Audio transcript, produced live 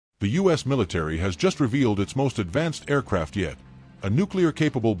The U.S. military has just revealed its most advanced aircraft yet, a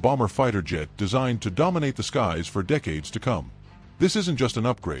nuclear-capable bomber fighter jet designed to dominate the skies for decades to come. This isn't just an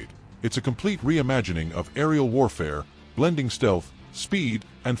upgrade, it's a complete reimagining of aerial warfare, blending stealth, speed,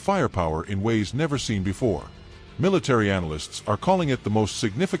 and firepower in ways never seen before. Military analysts are calling it the most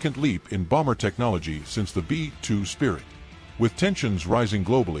significant leap in bomber technology since the B-2 Spirit. With tensions rising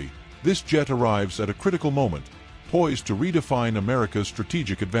globally, this jet arrives at a critical moment, poised to redefine America's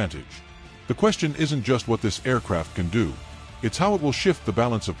strategic advantage. The question isn't just what this aircraft can do, it's how it will shift the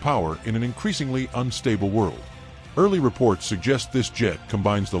balance of power in an increasingly unstable world. Early reports suggest this jet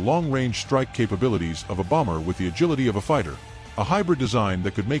combines the long-range strike capabilities of a bomber with the agility of a fighter, a hybrid design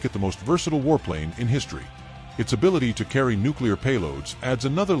that could make it the most versatile warplane in history. Its ability to carry nuclear payloads adds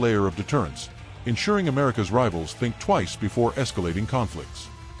another layer of deterrence, ensuring America's rivals think twice before escalating conflicts.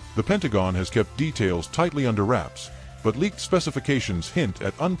 The Pentagon has kept details tightly under wraps, but leaked specifications hint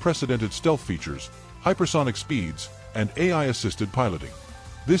at unprecedented stealth features, hypersonic speeds, and AI-assisted piloting.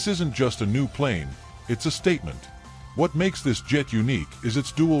 This isn't just a new plane, it's a statement. What makes this jet unique is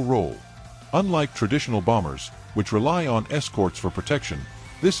its dual role. Unlike traditional bombers, which rely on escorts for protection,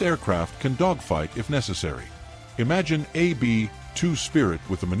 this aircraft can dogfight if necessary. Imagine a B-2 Spirit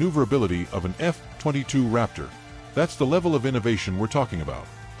with the maneuverability of an F-22 Raptor. That's the level of innovation we're talking about.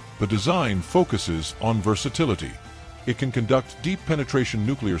 The design focuses on versatility. It can conduct deep penetration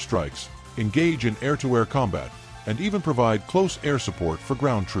nuclear strikes, engage in air-to-air combat, and even provide close air support for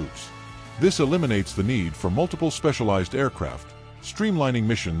ground troops. This eliminates the need for multiple specialized aircraft, streamlining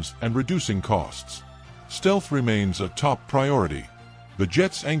missions and reducing costs. Stealth remains a top priority. The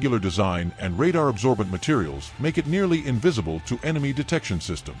jet's angular design and radar-absorbent materials make it nearly invisible to enemy detection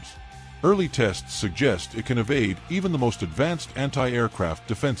systems. Early tests suggest it can evade even the most advanced anti-aircraft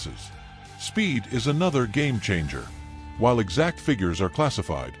defenses. Speed is another game-changer. While exact figures are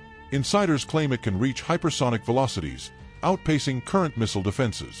classified, insiders claim it can reach hypersonic velocities, outpacing current missile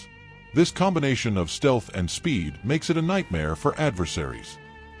defenses. This combination of stealth and speed makes it a nightmare for adversaries.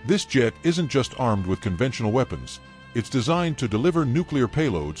 This jet isn't just armed with conventional weapons, it's designed to deliver nuclear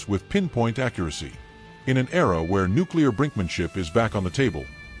payloads with pinpoint accuracy. In an era where nuclear brinkmanship is back on the table,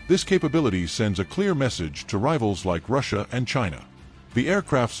 this capability sends a clear message to rivals like Russia and China. The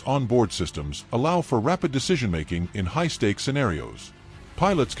aircraft's onboard systems allow for rapid decision-making in high-stakes scenarios.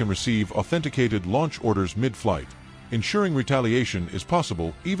 Pilots can receive authenticated launch orders mid-flight, ensuring retaliation is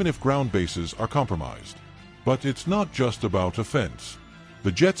possible even if ground bases are compromised. But it's not just about offense.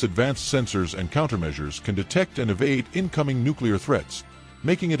 The jet's advanced sensors and countermeasures can detect and evade incoming nuclear threats,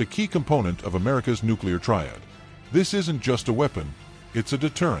 making it a key component of America's nuclear triad. This isn't just a weapon, it's a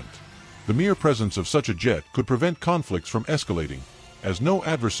deterrent. The mere presence of such a jet could prevent conflicts from escalating, as no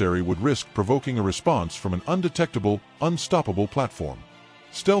adversary would risk provoking a response from an undetectable, unstoppable platform.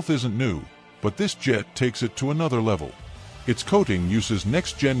 Stealth isn't new, but this jet takes it to another level. Its coating uses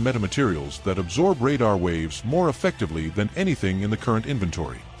next-gen metamaterials that absorb radar waves more effectively than anything in the current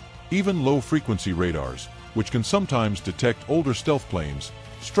inventory. Even low-frequency radars, which can sometimes detect older stealth planes,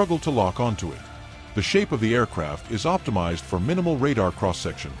 struggle to lock onto it. The shape of the aircraft is optimized for minimal radar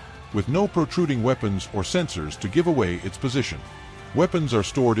cross-section, with no protruding weapons or sensors to give away its position. Weapons are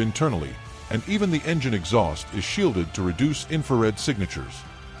stored internally, and even the engine exhaust is shielded to reduce infrared signatures.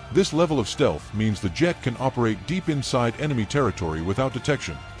 This level of stealth means the jet can operate deep inside enemy territory without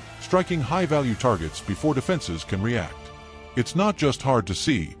detection, striking high-value targets before defenses can react. It's not just hard to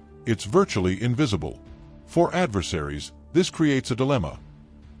see, it's virtually invisible. For adversaries, this creates a dilemma.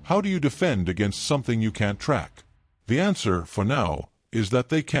 How do you defend against something you can't track? The answer, for now, is that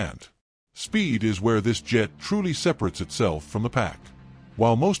they can't. Speed is where this jet truly separates itself from the pack.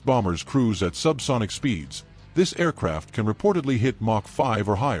 While most bombers cruise at subsonic speeds, this aircraft can reportedly hit Mach 5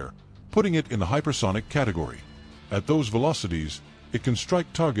 or higher, putting it in the hypersonic category. At those velocities, it can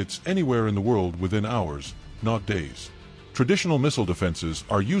strike targets anywhere in the world within hours, not days. Traditional missile defenses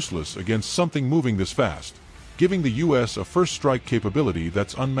are useless against something moving this fast, giving the U.S. a first-strike capability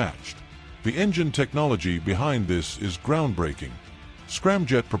that's unmatched. The engine technology behind this is groundbreaking.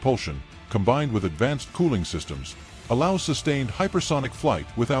 Scramjet propulsion, combined with advanced cooling systems, allows sustained hypersonic flight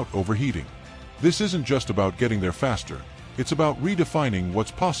without overheating. This isn't just about getting there faster, it's about redefining what's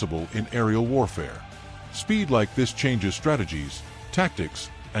possible in aerial warfare. Speed like this changes strategies,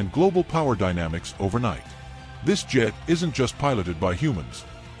 tactics, and global power dynamics overnight. This jet isn't just piloted by humans,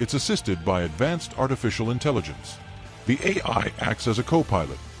 it's assisted by advanced artificial intelligence. The AI acts as a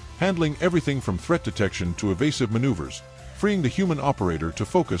co-pilot, handling everything from threat detection to evasive maneuvers, freeing the human operator to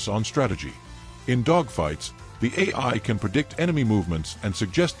focus on strategy. In dogfights, the AI can predict enemy movements and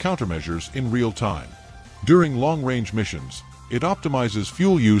suggest countermeasures in real time. During long-range missions, It optimizes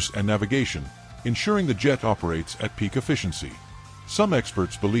fuel use and navigation, ensuring the jet operates at peak efficiency. Some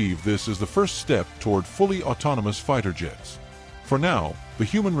experts believe this is the first step toward fully autonomous fighter jets. For now, the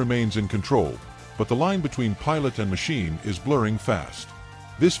human remains in control, but the line between pilot and machine is blurring fast.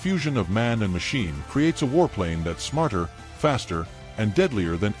 This fusion of man and machine creates a warplane that's smarter, faster, and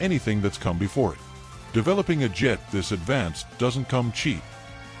deadlier than anything that's come before it. Developing a jet this advanced doesn't come cheap.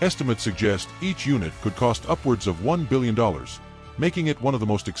 Estimates suggest each unit could cost upwards of $1 billion, making it one of the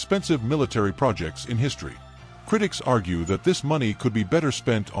most expensive military projects in history. Critics argue that this money could be better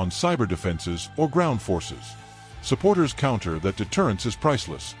spent on cyber defenses or ground forces. Supporters counter that deterrence is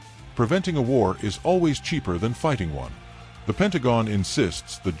priceless. Preventing a war is always cheaper than fighting one. The Pentagon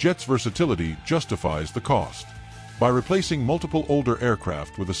insists the jet's versatility justifies the cost. By replacing multiple older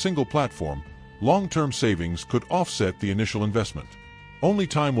aircraft with a single platform, long-term savings could offset the initial investment. Only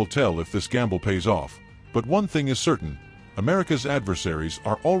time will tell if this gamble pays off, but one thing is certain: America's adversaries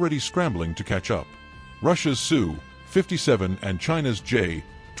are already scrambling to catch up. Russia's Su-57 and China's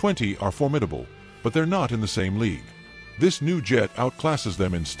J-20 are formidable, but they're not in the same league. This new jet outclasses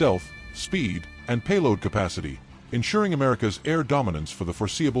them in stealth, speed, and payload capacity, ensuring America's air dominance for the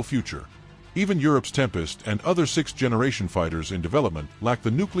foreseeable future. Even Europe's Tempest and other sixth-generation fighters in development lack the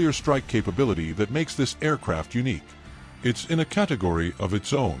nuclear strike capability that makes this aircraft unique. It's in a category of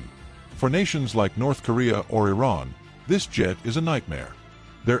its own. For nations like North Korea or Iran, this jet is a nightmare.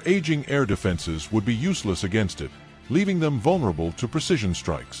 Their aging air defenses would be useless against it, leaving them vulnerable to precision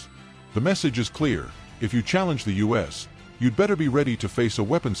strikes. The message is clear: if you challenge the US, you'd better be ready to face a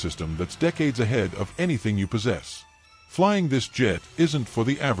weapon system that's decades ahead of anything you possess. Flying this jet isn't for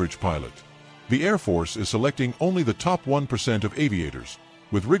the average pilot. The Air Force is selecting only the top 1% of aviators,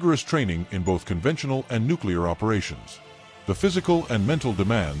 with rigorous training in both conventional and nuclear operations. The physical and mental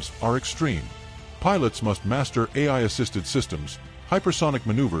demands are extreme. Pilots must master AI-assisted systems, hypersonic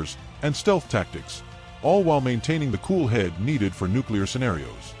maneuvers, and stealth tactics, all while maintaining the cool head needed for nuclear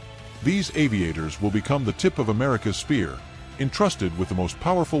scenarios. These aviators will become the tip of America's spear, entrusted with the most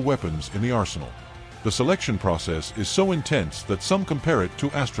powerful weapons in the arsenal. The selection process is so intense that some compare it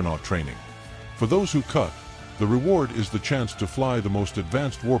to astronaut training. For those who cut, the reward is the chance to fly the most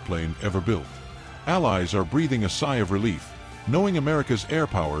advanced warplane ever built. Allies are breathing a sigh of relief, knowing America's air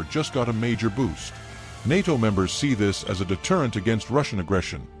power just got a major boost. NATO members see this as a deterrent against Russian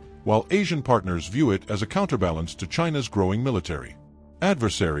aggression, while Asian partners view it as a counterbalance to China's growing military.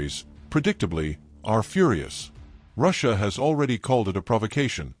 Adversaries, predictably, are furious. Russia has already called it a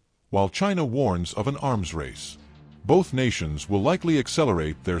provocation, while China warns of an arms race. Both nations will likely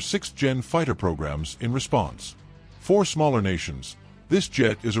accelerate their sixth-gen fighter programs in response. For smaller nations, this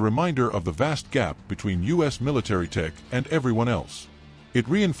jet is a reminder of the vast gap between U.S. military tech and everyone else. It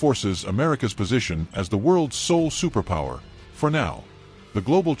reinforces America's position as the world's sole superpower, for now. The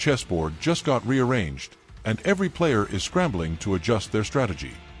global chessboard just got rearranged, and every player is scrambling to adjust their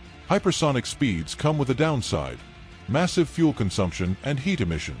strategy. Hypersonic speeds come with a downside: massive fuel consumption and heat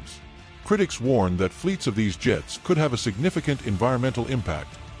emissions. Critics warn that fleets of these jets could have a significant environmental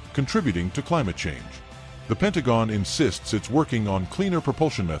impact, contributing to climate change. The Pentagon insists it's working on cleaner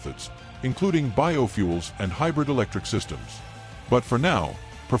propulsion methods, including biofuels and hybrid electric systems. But for now,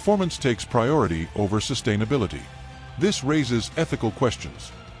 performance takes priority over sustainability. This raises ethical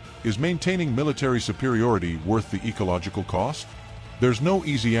questions. Is maintaining military superiority worth the ecological cost? There's no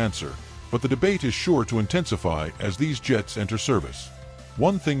easy answer, but the debate is sure to intensify as these jets enter service.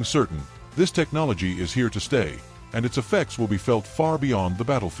 One thing's certain: this technology is here to stay, and its effects will be felt far beyond the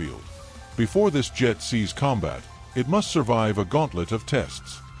battlefield. Before this jet sees combat, it must survive a gauntlet of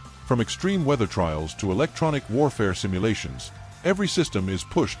tests. From extreme weather trials to electronic warfare simulations, every system is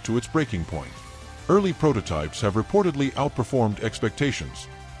pushed to its breaking point. Early prototypes have reportedly outperformed expectations,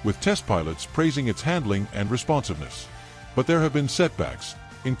 with test pilots praising its handling and responsiveness. But there have been setbacks,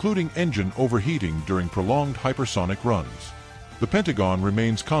 including engine overheating during prolonged hypersonic runs. The Pentagon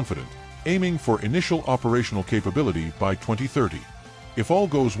remains confident, aiming for initial operational capability by 2030. If all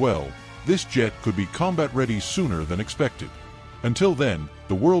goes well, this jet could be combat-ready sooner than expected. Until then,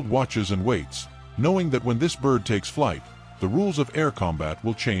 the world watches and waits, knowing that when this bird takes flight, the rules of air combat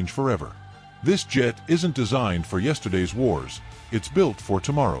will change forever. This jet isn't designed for yesterday's wars, it's built for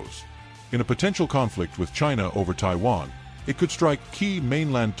tomorrow's. In a potential conflict with China over Taiwan, it could strike key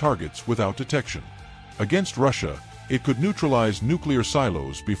mainland targets without detection. Against Russia, it could neutralize nuclear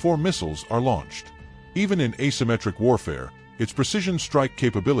silos before missiles are launched. Even in asymmetric warfare, its precision strike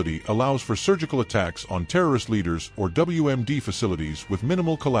capability allows for surgical attacks on terrorist leaders or WMD facilities with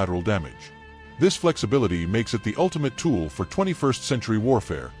minimal collateral damage. This flexibility makes it the ultimate tool for 21st-century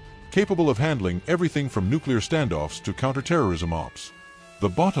warfare, capable of handling everything from nuclear standoffs to counterterrorism ops. The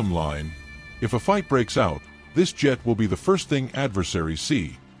bottom line: if a fight breaks out, this jet will be the first thing adversaries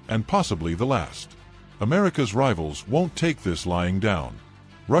see, and possibly the last. America's rivals won't take this lying down.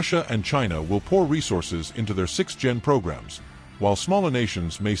 Russia and China will pour resources into their 6th-gen programs, while smaller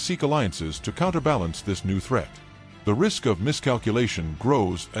nations may seek alliances to counterbalance this new threat. The risk of miscalculation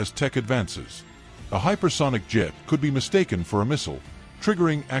grows as tech advances. A hypersonic jet could be mistaken for a missile,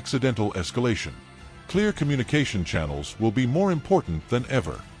 triggering accidental escalation. Clear communication channels will be more important than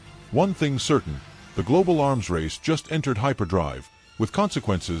ever. One thing certain: the global arms race just entered hyperdrive, with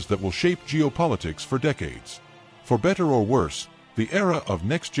consequences that will shape geopolitics for decades. For better or worse, the era of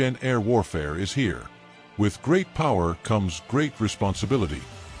next-gen air warfare is here. With great power comes great responsibility.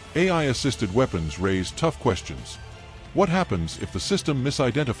 AI-assisted weapons raise tough questions. What happens if the system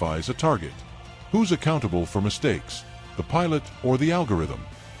misidentifies a target? Who's accountable for mistakes, the pilot or the algorithm?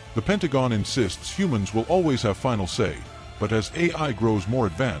 The Pentagon insists humans will always have final say, but as AI grows more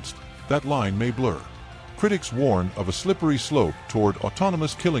advanced, that line may blur. Critics warn of a slippery slope toward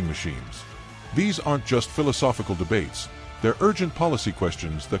autonomous killing machines. These aren't just philosophical debates, they're urgent policy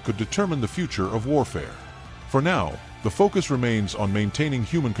questions that could determine the future of warfare. For now, the focus remains on maintaining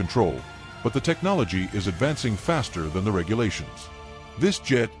human control, but the technology is advancing faster than the regulations. This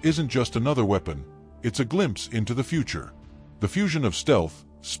jet isn't just another weapon, it's a glimpse into the future. The fusion of stealth,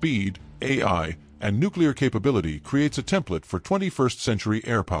 speed, AI, and nuclear capability creates a template for 21st-century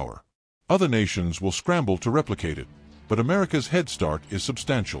air power. Other nations will scramble to replicate it, but America's head start is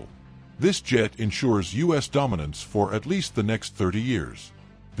substantial. This jet ensures U.S. dominance for at least the next 30 years.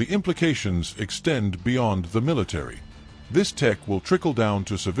 The implications extend beyond the military. This tech will trickle down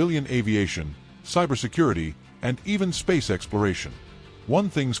to civilian aviation, cybersecurity, and even space exploration. One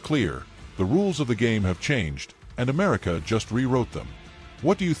thing's clear: the rules of the game have changed, and America just rewrote them.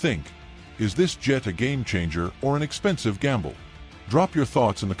 What do you think? Is this jet a game changer or an expensive gamble? Drop your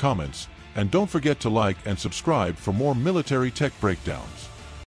thoughts in the comments, and don't forget to like and subscribe for more military tech breakdowns.